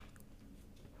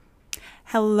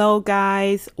Hello,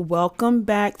 guys. Welcome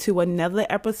back to another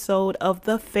episode of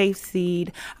The Faith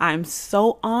Seed. I'm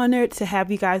so honored to have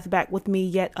you guys back with me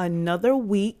yet another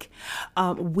week.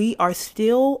 We are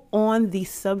still on the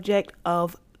subject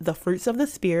of the fruits of the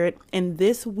Spirit, and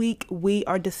this week we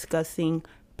are discussing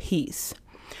peace.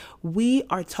 We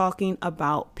are talking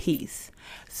about peace,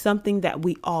 something that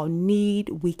we all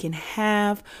need, we can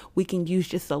have, we can use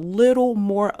just a little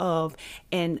more of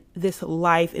in this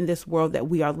life, in this world that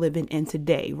we are living in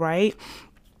today, right?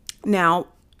 Now,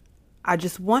 I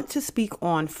just want to speak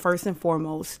on first and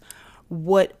foremost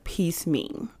what peace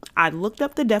means. I looked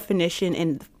up the definition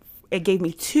and it gave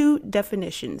me two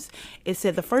definitions. It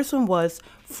said the first one was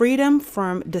freedom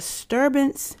from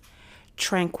disturbance,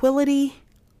 tranquility,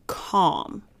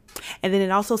 calm. And then it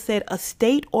also said a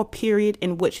state or period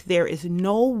in which there is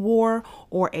no war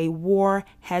or a war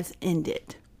has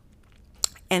ended.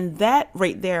 And that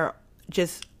right there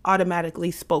just automatically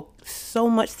spoke so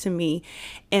much to me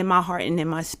in my heart and in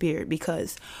my spirit,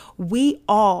 because we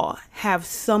all have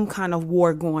some kind of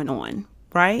war going on.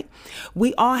 Right?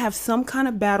 We all have some kind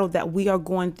of battle that we are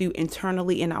going through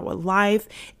internally in our life.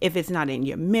 If it's not in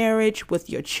your marriage, with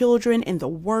your children, in the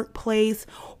workplace,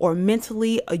 or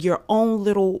mentally, your own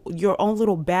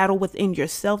little battle within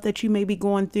yourself that you may be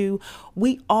going through.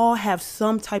 We all have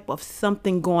some type of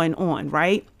something going on,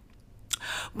 right?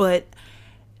 But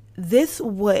this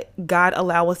what God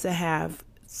allow us to have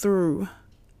through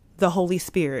the Holy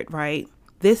Spirit, right?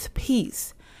 This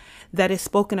peace that is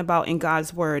spoken about in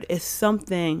God's word is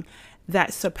something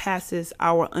that surpasses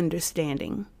our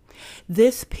understanding.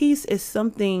 This peace is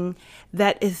something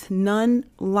that is none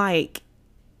like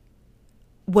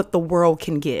what the world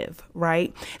can give,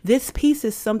 right? This peace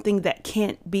is something that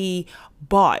can't be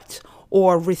bought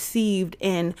or received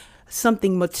in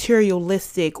something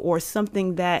materialistic or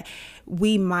something that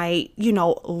we might,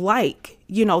 like.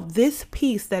 This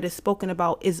peace that is spoken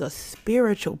about is a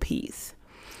spiritual peace.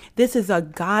 This is a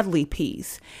godly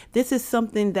peace. This is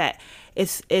something that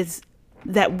is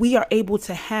that we are able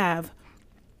to have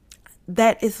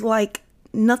that is like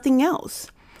nothing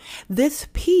else. This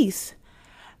peace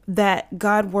that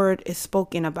God's word is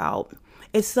spoken about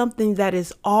is something that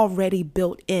is already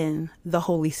built in the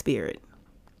Holy Spirit.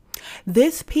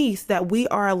 This peace that we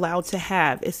are allowed to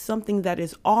have is something that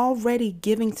is already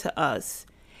given to us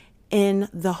in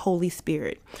the Holy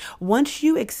Spirit. Once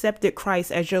you accepted Christ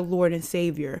as your Lord and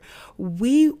Savior,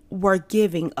 we were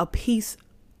giving a piece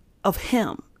of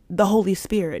Him, the Holy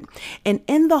Spirit. And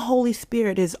in the Holy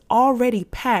Spirit is already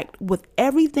packed with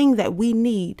everything that we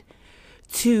need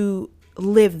to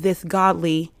live this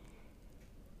godly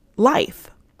life,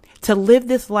 to live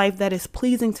this life that is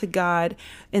pleasing to God,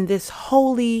 in this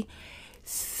holy,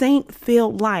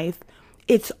 saint-filled life.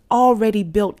 It's already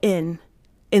built in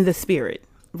the Spirit.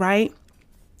 Right?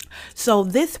 So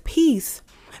this peace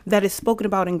that is spoken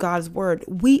about in God's word,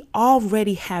 we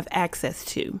already have access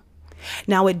to.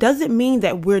 Now, it doesn't mean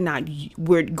that we're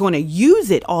going to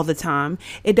use it all the time.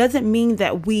 It doesn't mean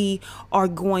that we are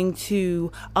going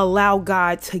to allow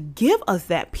God to give us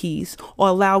that peace, or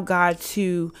allow God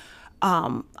to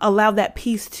allow that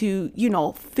peace to,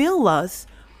 fill us.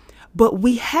 But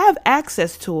we have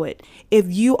access to it if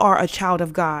you are a child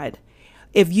of God.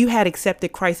 If you had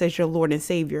accepted Christ as your Lord and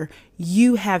Savior,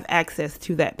 you have access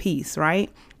to that peace, right?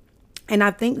 And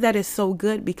I think that is so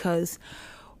good, because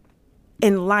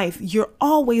in life, you're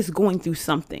always going through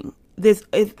something.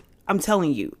 I'm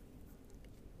telling you,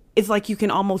 it's like you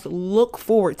can almost look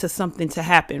forward to something to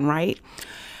happen, right?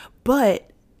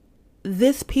 But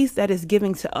this peace that is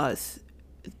given to us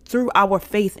through our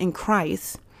faith in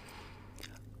Christ,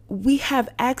 we have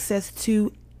access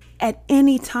to at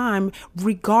any time,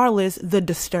 regardless the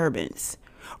disturbance,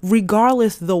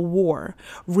 regardless the war,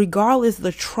 regardless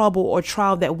the trouble or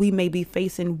trial that we may be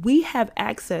facing. We have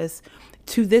access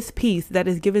to this peace that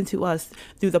is given to us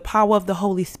through the power of the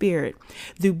Holy Spirit,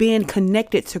 through being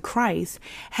connected to Christ,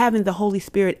 having the Holy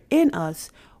Spirit in us.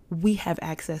 We have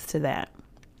access to that.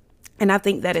 And I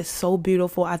think that is so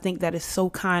beautiful. I think that is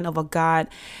so kind of a God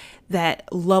that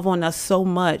love on us so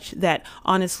much that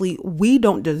honestly, we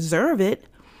don't deserve it.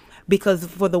 Because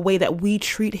for the way that we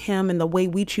treat Him and the way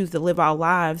we choose to live our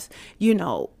lives,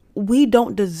 we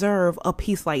don't deserve a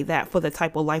peace like that for the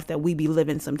type of life that we be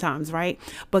living sometimes, right?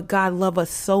 But God loves us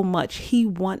so much. He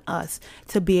wants us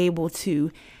to be able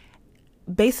to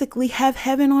basically have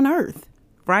heaven on earth,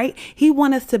 right? He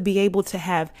wants us to be able to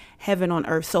have heaven on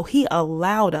earth. So he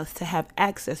allowed us to have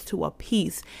access to a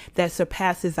peace that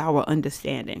surpasses our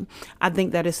understanding. I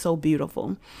think that is so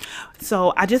beautiful.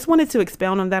 So I just wanted to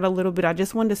expound on that a little bit. I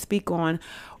just wanted to speak on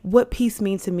what peace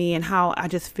means to me and how I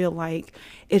just feel like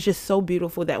it's just so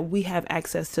beautiful that we have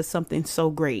access to something so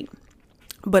great.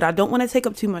 But I don't want to take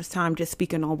up too much time just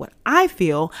speaking on what I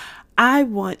feel. I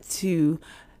want to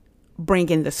bring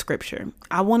in the scripture.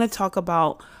 I want to talk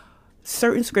about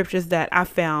certain scriptures that I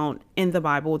found in the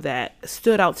Bible that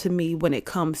stood out to me when it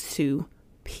comes to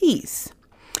peace.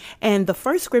 And the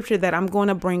first scripture that I'm going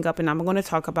to bring up and I'm going to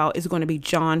talk about is going to be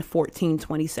John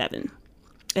 14:27.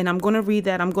 And I'm going to read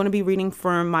that. I'm going to be reading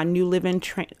from my New Living.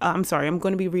 I'm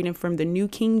going to be reading from the New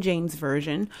King James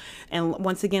Version. And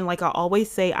once again, like I always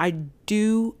say, I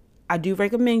do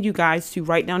recommend you guys to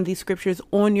write down these scriptures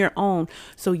on your own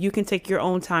so you can take your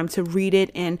own time to read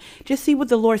it and just see what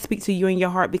the Lord speaks to you in your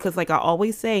heart. Because like I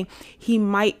always say, he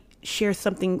might share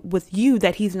something with you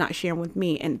that he's not sharing with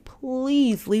me. And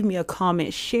please leave me a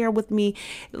comment, share with me,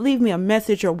 leave me a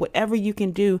message or whatever you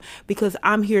can do, because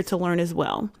I'm here to learn as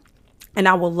well. And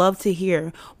I would love to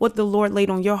hear what the Lord laid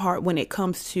on your heart when it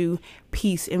comes to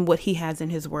peace and what he has in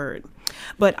his word.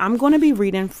 But I'm going to be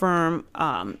reading from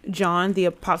John, the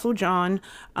Apostle John,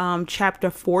 chapter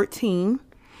 14.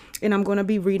 And I'm going to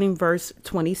be reading verse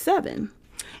 27.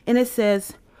 And it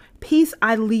says, "Peace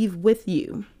I leave with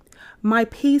you. My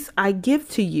peace I give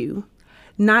to you.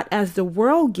 Not as the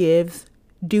world gives,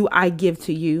 do I give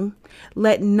to you.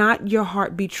 Let not your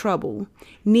heart be troubled,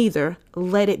 neither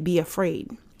let it be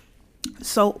afraid."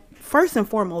 So first and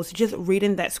foremost, just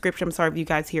reading that scripture, I'm sorry if you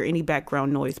guys hear any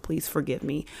background noise, please forgive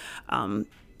me.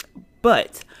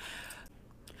 But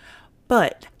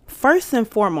first and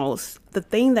foremost, the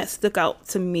thing that stuck out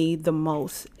to me the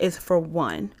most is, for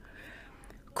one,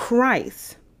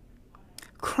 Christ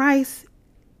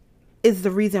is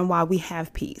the reason why we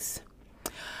have peace.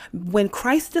 When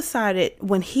Christ decided,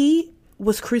 when he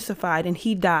was crucified and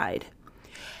he died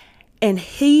and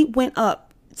he went up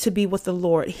to be with the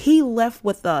Lord, he left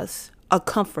with us a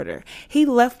comforter. He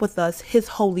left with us his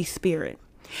Holy Spirit.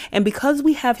 And because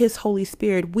we have his Holy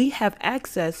Spirit, we have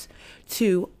access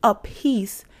to a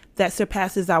peace that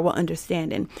surpasses our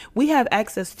understanding. We have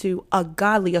access to a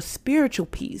godly, a spiritual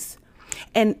peace.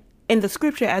 And in the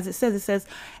scripture, as it says,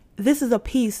 this is a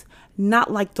peace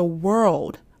not like the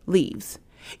world leaves.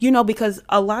 Because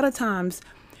a lot of times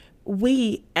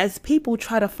we as people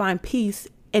try to find peace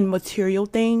in material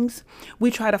things. We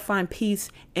try to find peace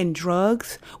in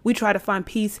drugs. We try to find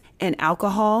peace in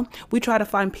alcohol. We try to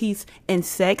find peace in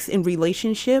sex, in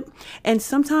relationship. And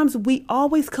sometimes we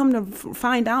always come to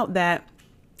find out that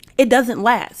it doesn't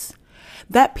last.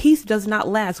 That peace does not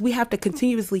last. We have to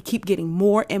continuously keep getting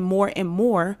more and more and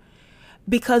more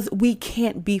because we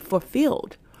can't be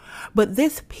fulfilled. But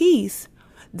this peace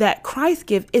that Christ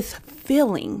gives is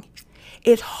filling.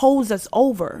 It holds us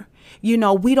over.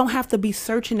 We don't have to be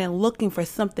searching and looking for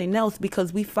something else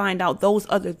because we find out those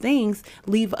other things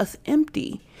leave us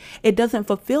empty. It doesn't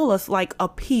fulfill us like a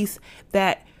peace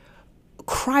that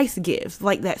Christ gives,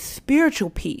 like that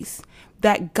spiritual peace,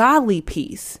 that godly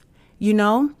peace,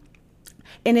 And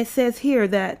it says here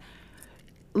that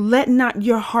let not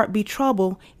your heart be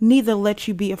troubled, neither let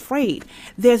you be afraid.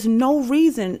 There's no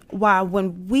reason why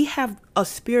when we have a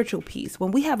spiritual peace,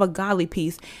 when we have a godly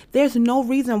peace, there's no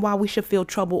reason why we should feel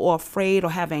troubled or afraid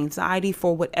or have anxiety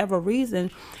for whatever reason,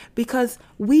 because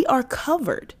we are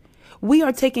covered. We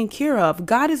are taken care of.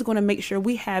 God is going to make sure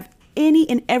we have any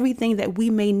and everything that we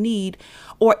may need,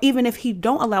 or even if he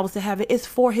don't allow us to have it, it's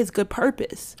for his good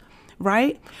purpose,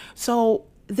 right? So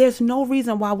there's no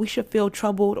reason why we should feel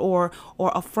troubled or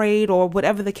afraid or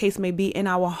whatever the case may be in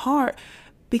our heart,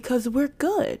 because we're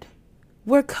good.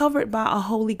 We're covered by a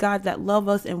holy God that loves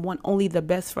us and want only the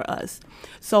best for us.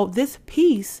 So this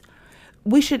peace,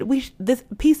 this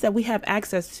peace that we have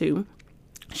access to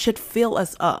should fill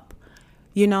us up.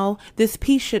 This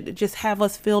peace should just have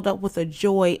us filled up with a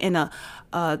joy and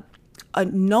a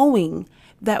knowing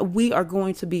that we are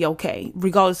going to be okay,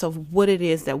 regardless of what it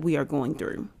is that we are going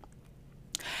through.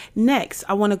 Next,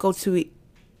 I want to go to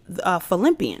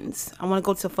Philippians. I want to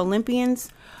go to Philippians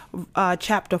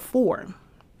chapter 4.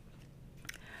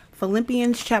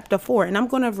 Philippians chapter 4, and I'm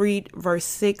going to read verse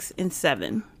 6 and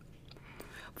 7.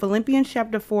 Philippians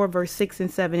chapter 4, verse 6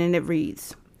 and 7, and it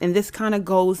reads, and this kind of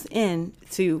goes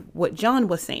into what John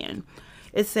was saying.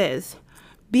 It says,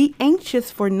 "Be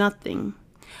anxious for nothing,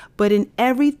 but in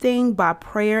everything by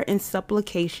prayer and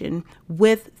supplication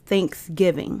with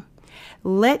thanksgiving.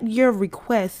 Let your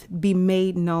requests be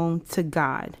made known to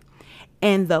God,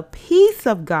 and the peace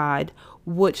of God,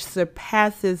 which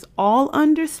surpasses all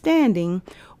understanding,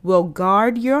 will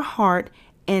guard your heart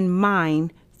and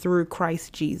mind through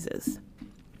Christ Jesus.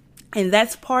 And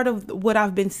that's part of what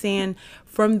I've been saying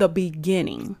from the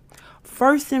beginning.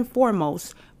 First and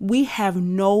foremost, we have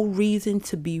no reason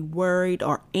to be worried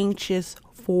or anxious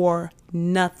for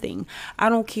nothing. I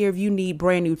don't care if you need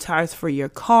brand new tires for your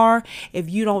car, if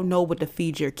you don't know what to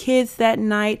feed your kids that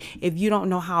night, if you don't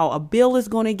know how a bill is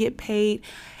going to get paid.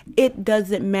 It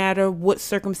doesn't matter what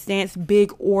circumstance,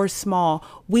 big or small.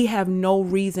 We have no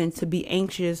reason to be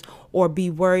anxious or be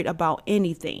worried about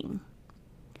anything.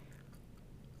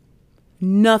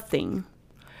 Nothing.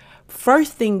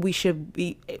 First thing we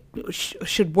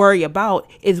should worry about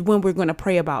is when we're going to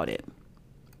pray about it.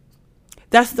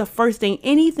 That's the first thing.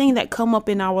 Anything that come up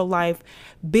in our life,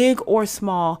 big or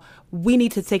small, we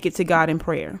need to take it to God in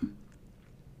prayer.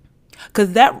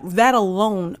 Because that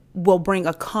alone will bring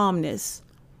a calmness.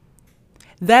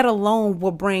 That alone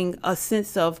will bring a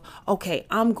sense of, okay,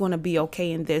 I'm going to be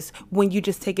okay in this, when you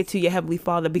just take it to your Heavenly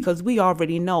Father, because we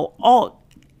already know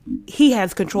He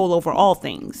has control over all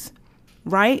things,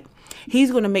 right?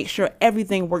 He's going to make sure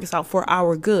everything works out for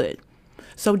our good.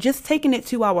 So just taking it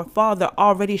to our Father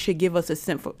already should give us a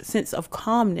sense of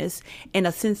calmness and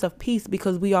a sense of peace,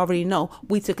 because we already know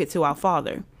we took it to our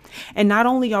Father. And not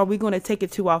only are we going to take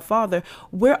it to our Father,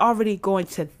 we're already going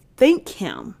to thank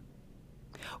Him.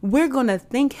 We're going to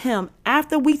thank Him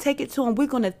after we take it to Him. We're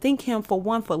going to thank Him for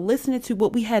listening to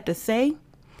what we had to say,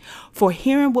 for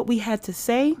hearing what we had to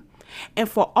say, and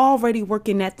for already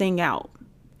working that thing out.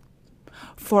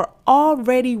 For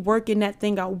already working that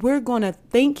thing out. We're going to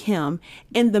thank Him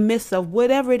in the midst of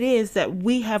whatever it is that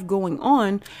we have going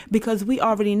on, because we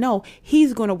already know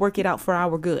He's going to work it out for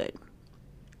our good.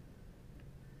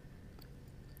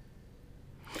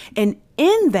 And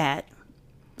in that,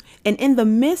 and in the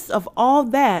midst of all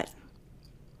that,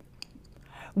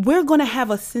 we're going to have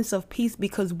a sense of peace,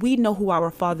 because we know who our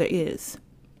Father is.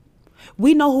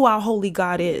 We know who our holy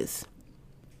God is.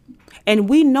 And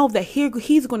we know that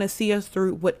He's going to see us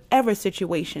through whatever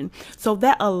situation. So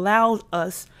that allows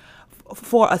us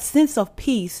for a sense of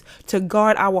peace to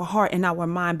guard our heart and our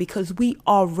mind, because we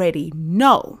already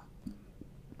know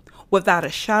without a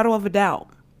shadow of a doubt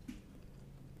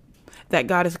that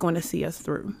God is going to see us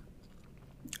through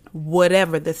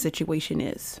whatever the situation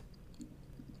is.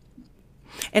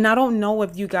 And I don't know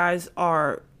if you guys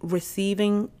are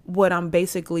receiving what I'm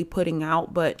basically putting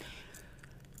out, but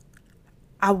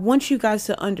I want you guys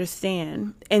to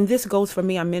understand, and this goes for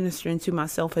me, I'm ministering to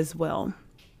myself as well.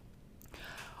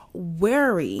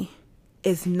 Worry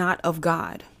is not of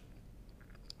God.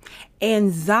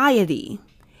 Anxiety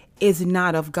is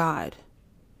not of God.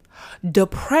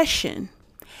 Depression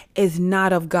is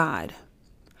not of God.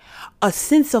 A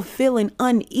sense of feeling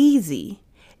uneasy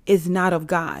is not of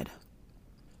God.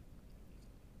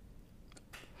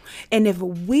 And if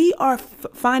we are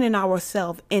finding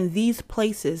ourselves in these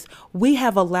places, we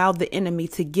have allowed the enemy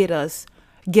to get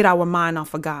our mind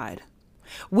off of God.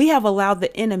 We have allowed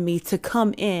the enemy to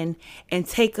come in and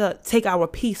take our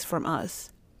peace from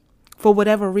us for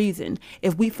whatever reason,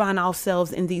 if we find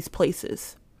ourselves in these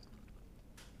places.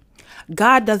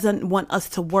 God doesn't want us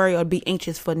to worry or be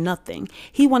anxious for nothing.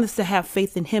 He wants us to have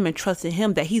faith in Him and trust in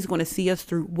Him that He's going to see us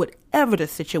through whatever the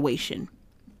situation.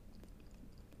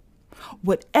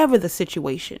 Whatever the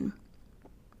situation.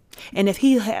 And if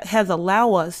He has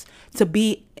allowed us to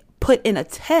be put in a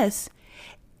test,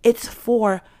 it's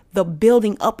for the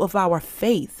building up of our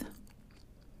faith.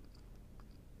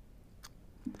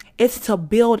 It's to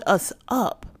build us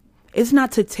up. It's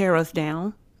not to tear us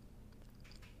down.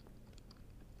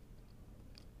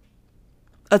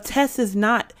 A test is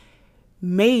not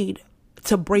made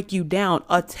to break you down.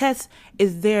 A test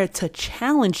is there to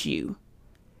challenge you,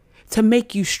 to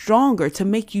make you stronger, to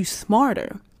make you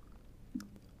smarter.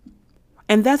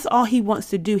 And that's all He wants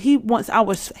to do. He wants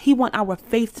our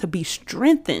faith to be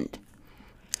strengthened.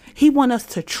 He wants us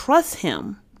to trust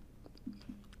Him.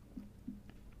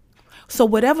 So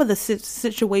whatever the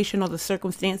situation or the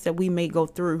circumstance that we may go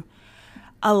through,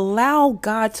 allow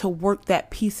God to work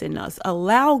that peace in us.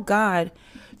 Allow God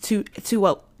to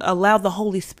allow the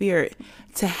Holy Spirit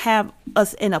to have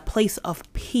us in a place of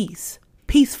peace,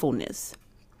 peacefulness,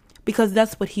 because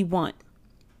that's what He wants.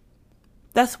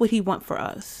 That's what He wants for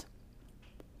us.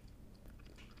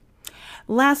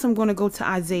 Last, I'm going to go to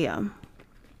Isaiah.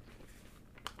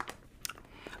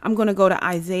 I'm going to go to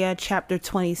Isaiah chapter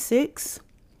 26,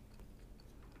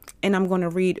 and I'm going to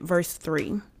read verse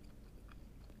 3.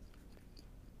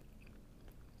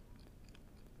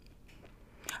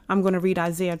 I'm going to read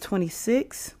Isaiah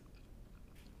 26,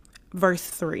 verse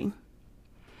 3.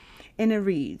 And it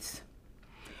reads,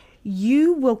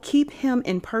 You will keep him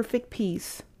in perfect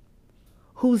peace,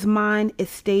 whose mind is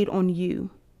stayed on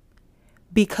you,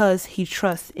 because he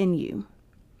trusts in you.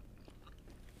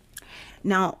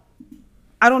 Now,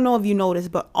 I don't know if you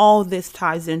noticed, but all this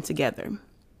ties in together.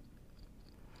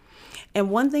 And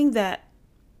one thing that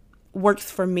works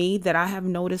for me that I have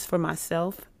noticed for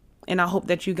myself, and I hope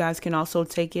that you guys can also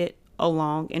take it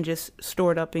along and just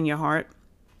store it up in your heart.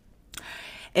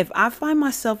 If I find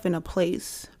myself in a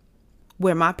place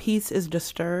where my peace is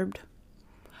disturbed,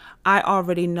 I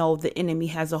already know the enemy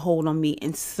has a hold on me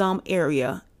in some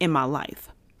area in my life.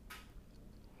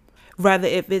 Rather,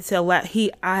 if it's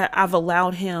I've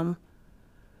allowed him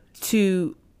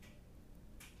to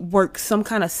work some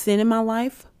kind of sin in my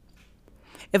life,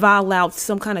 if I allowed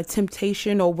some kind of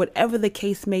temptation or whatever the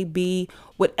case may be,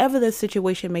 whatever the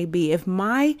situation may be, if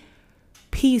my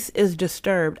peace is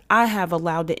disturbed, I have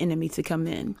allowed the enemy to come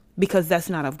in, because that's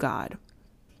not of God.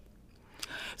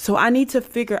 So I need to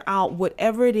figure out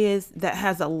whatever it is that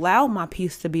has allowed my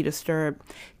peace to be disturbed,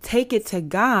 take it to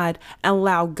God and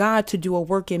allow God to do a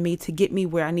work in me to get me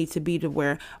where I need to be, to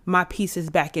where my peace is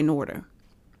back in order.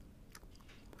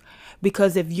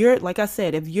 Because if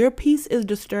your peace is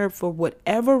disturbed for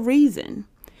whatever reason,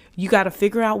 you got to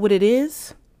figure out what it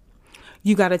is.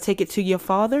 You got to take it to your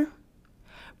Father,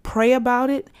 pray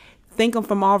about it, thank him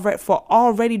for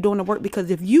already doing the work. Because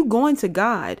if you going to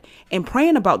God and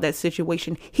praying about that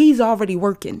situation, he's already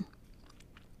working.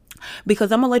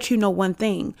 Because I'm going to let you know one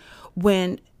thing.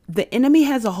 When the enemy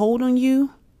has a hold on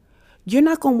you, you're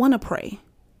not going to want to pray.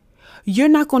 You're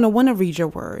not going to want to read your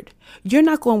word. You're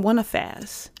not going to want to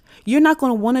fast. You're not going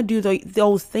to want to do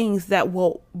those things that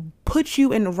will put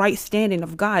you in the right standing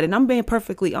of God. And I'm being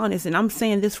perfectly honest, and I'm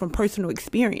saying this from personal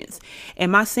experience.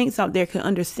 And my saints out there can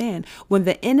understand, when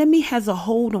the enemy has a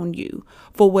hold on you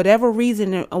for whatever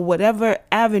reason or whatever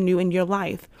avenue in your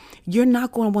life, you're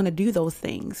not going to want to do those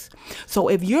things. So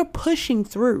if you're pushing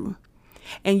through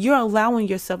and you're allowing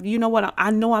yourself, you know what, I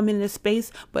know I'm in this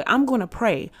space, but I'm going to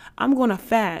pray. I'm going to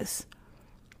fast.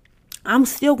 I'm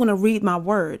still going to read my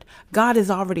word. God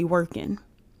is already working.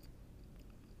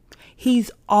 He's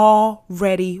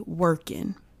already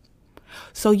working.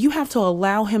 So you have to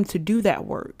allow him to do that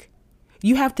work.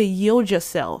 You have to yield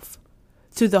yourself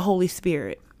to the Holy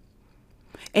Spirit.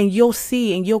 And you'll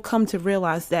see, and you'll come to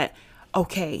realize that,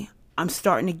 okay,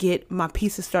 my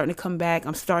peace is starting to come back.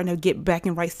 I'm starting to get back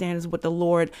in right standards with the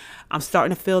Lord. I'm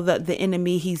starting to feel that the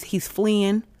enemy, he's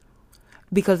fleeing,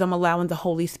 because I'm allowing the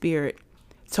Holy Spirit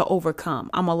to overcome.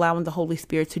 I'm allowing the Holy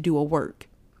Spirit to do a work.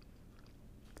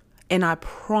 And I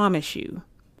promise you,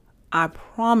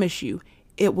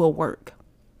 it will work.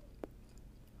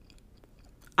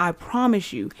 I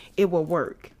promise you, it will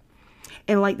work.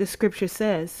 And like the scripture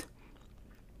says,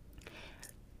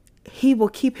 he will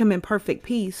keep him in perfect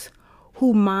peace,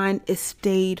 whose mind is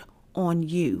stayed on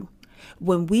you.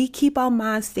 When we keep our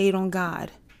mind stayed on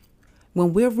God,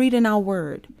 when we're reading our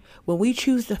word, when we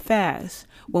choose to fast,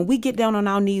 when we get down on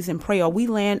our knees and pray, or we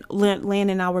land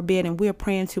in our bed and we're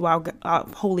praying to our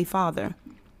Holy Father,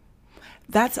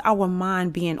 that's our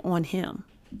mind being on him.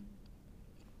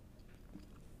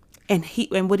 And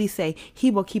what he say? He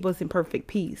will keep us in perfect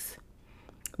peace.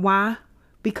 Why?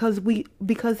 Because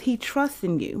he trusts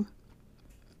in you.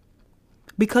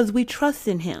 Because we trust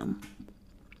in him.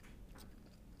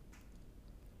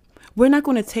 We're not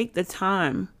going to take the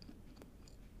time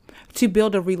to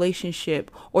build a relationship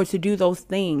or to do those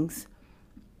things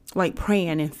like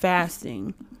praying and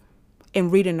fasting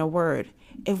and reading the word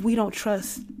if we don't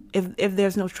trust, if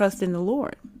there's no trust in the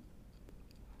Lord.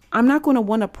 I'm not going to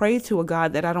want to pray to a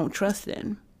God that I don't trust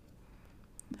in.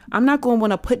 I'm not going to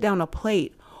want to put down a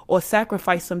plate or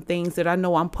sacrifice some things that I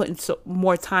know I'm putting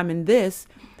more time in this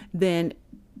than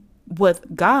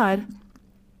with God.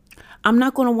 I'm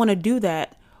not going to want to do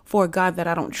that for a God that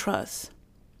I don't trust.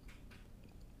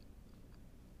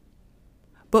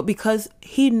 But because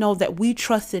he knows that we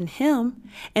trust in him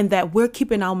and that we're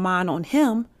keeping our mind on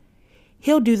him,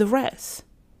 he'll do the rest.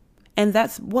 And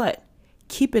that's what?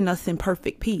 Keeping us in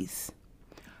perfect peace.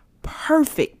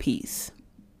 Perfect peace.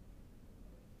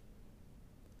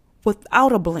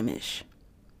 Without a blemish.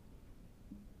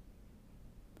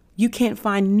 You can't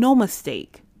find no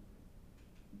mistake.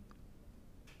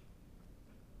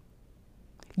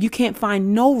 You can't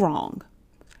find no wrong.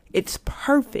 It's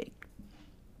perfect.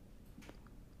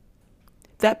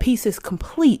 That peace is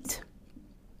complete.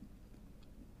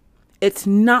 It's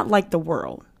not like the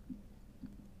world.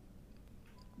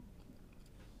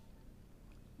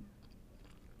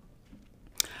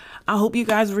 I hope you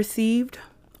guys received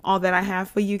all that I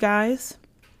have for you guys,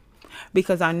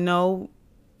 because I know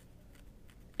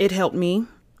it helped me.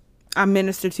 I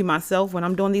minister to myself when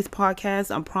I'm doing these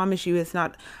podcasts. I promise you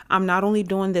I'm not only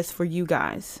doing this for you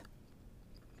guys.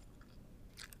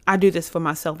 I do this for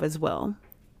myself as well.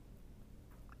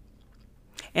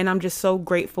 And I'm just so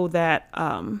grateful that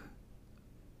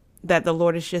that the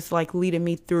Lord is just like leading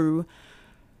me through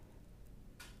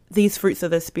these fruits of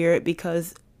the Spirit,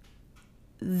 because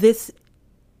these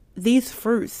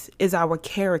fruits is our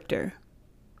character.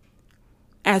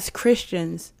 As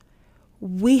Christians,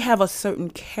 we have a certain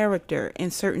character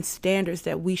and certain standards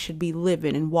that we should be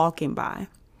living and walking by.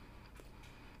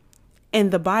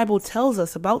 And the Bible tells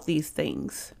us about these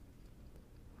things.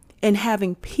 And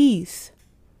having peace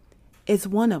is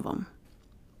one of them.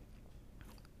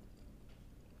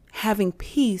 Having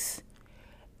peace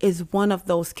is one of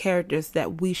those characters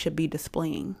that we should be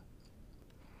displaying.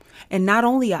 And not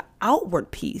only an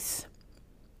outward peace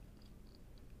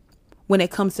when it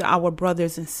comes to our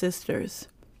brothers and sisters,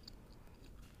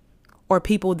 or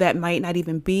people that might not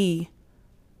even be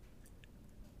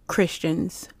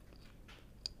Christians,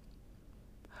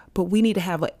 but we need to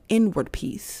have an inward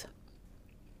peace.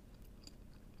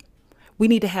 We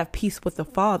need to have peace with the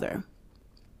Father.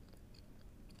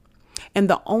 And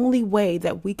the only way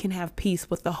that we can have peace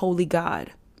with the Holy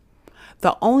God,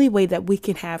 the only way that we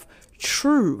can have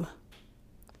true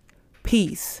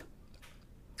peace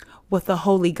with the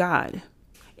Holy God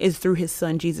is through his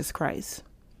Son, Jesus Christ.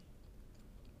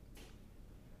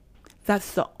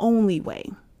 That's the only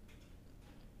way.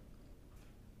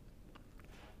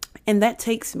 And that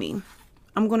takes me.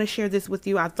 I'm going to share this with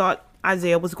you. I thought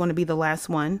Isaiah was going to be the last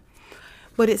one,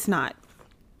 but it's not.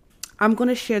 I'm going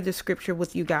to share the scripture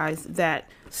with you guys that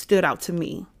stood out to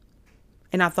me.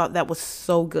 And I thought that was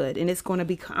so good. And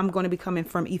I'm going to be coming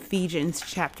from Ephesians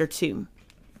chapter 2.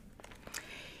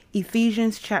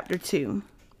 Ephesians chapter 2.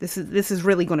 This is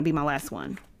really going to be my last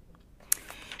one.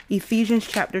 Ephesians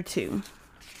chapter 2.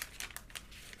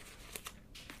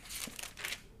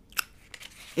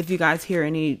 If you guys hear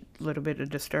any little bit of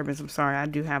disturbance, I'm sorry. I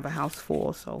do have a house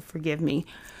full, so forgive me.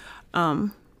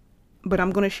 But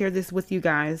I'm going to share this with you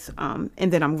guys, and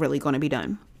then I'm really going to be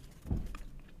done.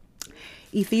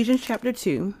 Ephesians chapter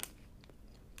 2,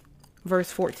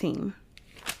 verse 14.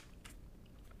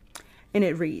 And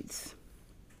it reads,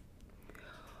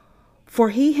 "For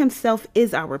he himself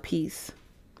is our peace,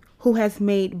 who has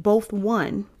made both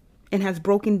one and has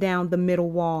broken down the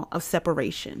middle wall of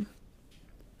separation."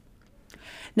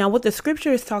 Now, what the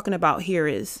scripture is talking about here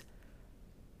is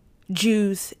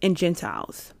Jews and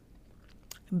Gentiles.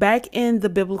 Back in the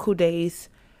biblical days,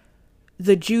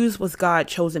 the Jews was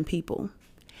God's chosen people.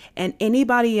 And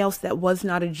anybody else that was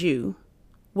not a Jew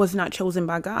was not chosen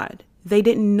by God. They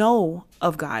didn't know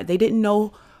of God. They didn't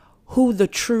know who the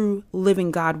true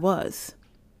living God was.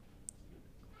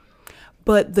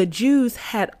 But the Jews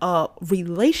had a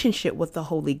relationship with the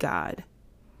Holy God.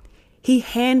 He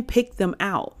handpicked them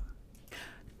out.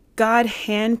 God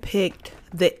handpicked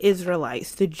the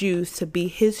Israelites, the Jews, to be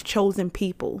his chosen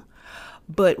people.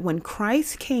 But when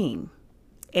Christ came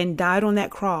and died on that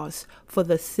cross for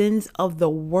the sins of the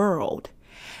world,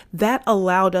 that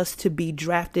allowed us to be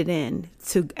drafted in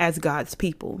as God's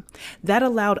people. That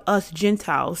allowed us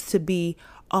Gentiles to be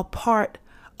a part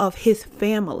of his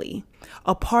family,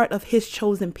 a part of his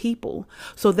chosen people.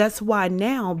 So that's why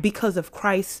now, because of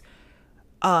Christ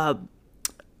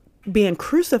being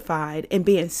crucified and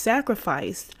being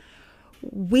sacrificed,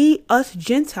 us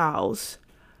Gentiles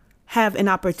have an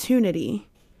opportunity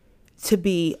to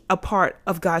be a part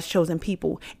of God's chosen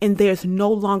people. And there's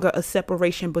no longer a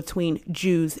separation between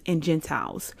Jews and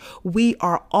Gentiles. We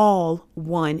are all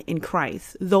one in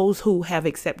Christ, those who have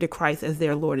accepted Christ as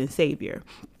their Lord and Savior.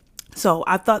 So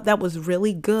I thought that was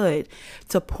really good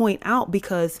to point out,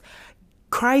 because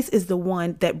Christ is the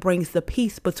one that brings the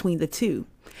peace between the two.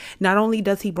 Not only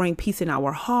does he bring peace in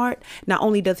our heart, not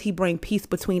only does he bring peace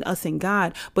between us and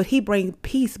God, but he brings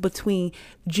peace between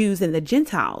Jews and the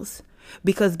Gentiles.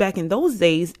 Because back in those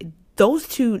days, those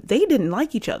two, they didn't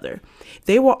like each other.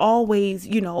 They were always,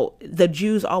 the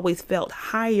Jews always felt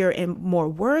higher and more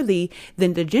worthy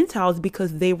than the Gentiles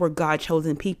because they were God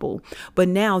chosen people. But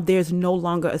now there's no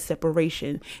longer a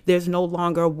separation. There's no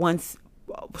longer one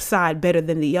side better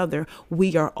than the other.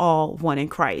 We are all one in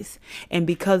Christ. And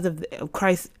because of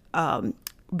Christ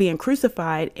being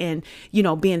crucified and,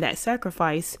 being that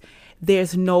sacrifice,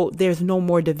 there's no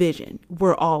more division.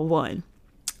 We're all one.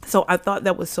 So I thought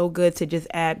that was so good to just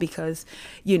add, because,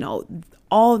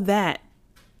 all that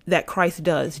that Christ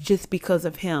does just because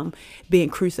of him being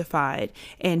crucified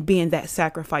and being that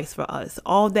sacrifice for us.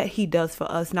 All that he does for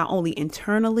us, not only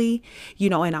internally,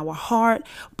 in our heart,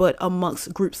 but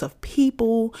amongst groups of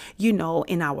people, in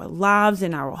our lives,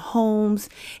 in our homes,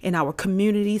 in our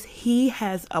communities. He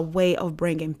has a way of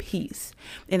bringing peace.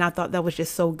 And I thought that was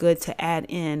just so good to add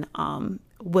in,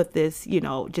 with this,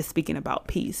 just speaking about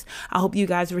peace. I hope you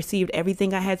guys received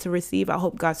everything I had to receive. I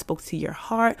hope God spoke to your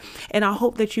heart. And I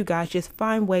hope that you guys just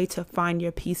find way to find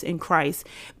your peace in Christ,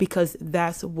 because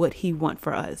that's what he wants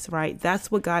for us, right? That's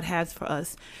what God has for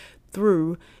us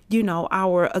through,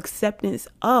 our acceptance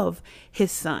of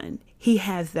his son. He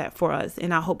has that for us.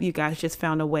 And I hope you guys just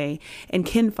found a way and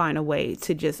can find a way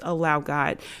to just allow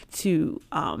God to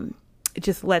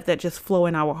just let that just flow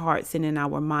in our hearts and in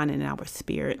our mind and in our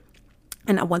spirit.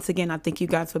 And once again, I thank you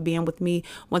guys for being with me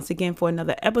once again for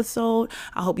another episode.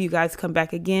 I hope you guys come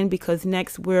back again, because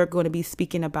next we're going to be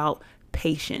speaking about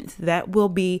patience. That will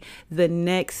be the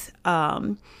next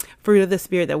fruit of the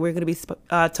spirit that we're going to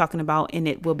be talking about, and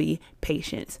it will be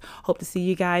patience. Hope to see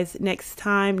you guys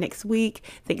next week.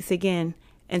 Thanks again.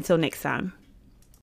 Until next time.